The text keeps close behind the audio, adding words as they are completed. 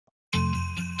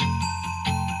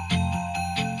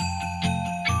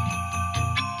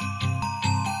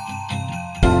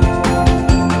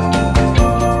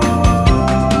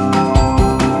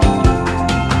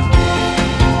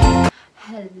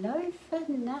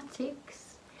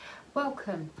Fanatics.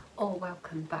 Welcome or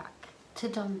welcome back to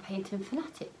Done Painting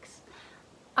Fanatics.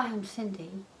 I am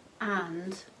Cindy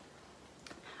and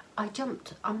I'm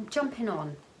jumping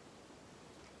on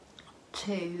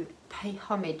to pay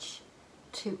homage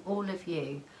to all of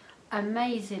you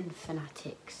amazing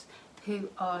fanatics who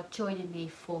are joining me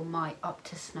for my Up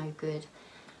to Snow Good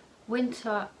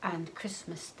winter and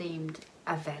Christmas themed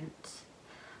event.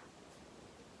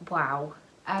 Wow.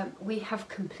 We have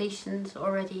completions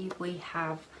already. We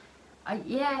have,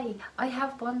 yay, I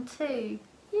have one too,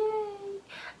 yay.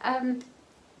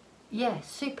 Yeah,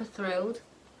 super thrilled.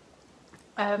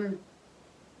 Yeah,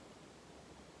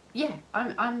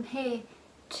 I'm here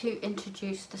to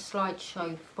introduce the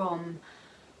slideshow from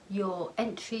your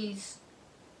entries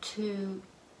to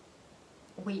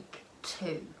week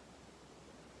 2.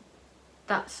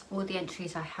 That's all the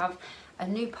entries I have. A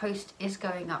new post is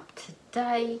going up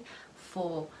today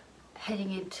for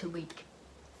heading into week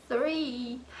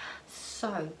 3.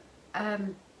 So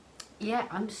yeah,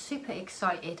 I'm super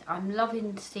excited. I'm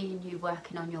loving seeing you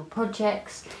working on your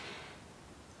projects.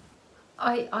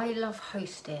 I love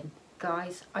hosting,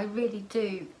 guys. I really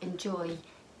do enjoy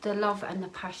the love and the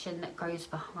passion that goes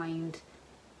behind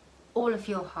all of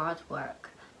your hard work.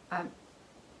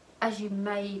 As you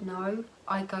may know,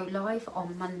 I go live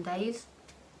on Mondays.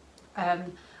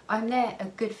 I'm there a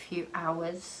good few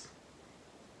hours.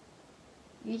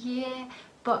 Yeah,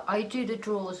 but I do the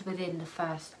draws within the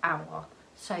first hour,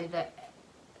 so that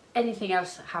anything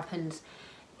else that happens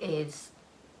is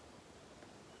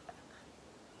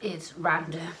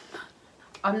random.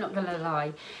 I'm not gonna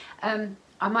lie.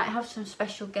 I might have some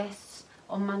special guests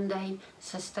on Monday,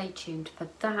 so stay tuned for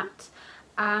that.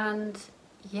 And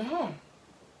yeah,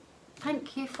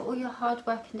 thank you for all your hard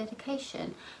work and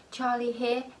dedication. Charlie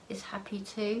here is happy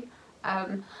too.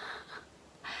 And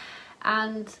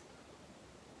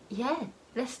yeah,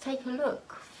 let's take a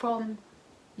look from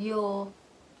your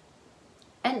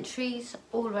entries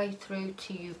all the way through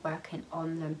to you working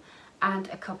on them and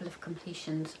a couple of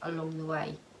completions along the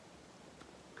way.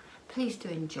 Please do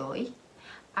enjoy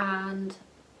and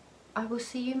I will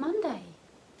see you Monday.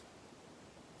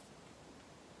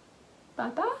 Bye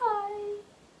bye.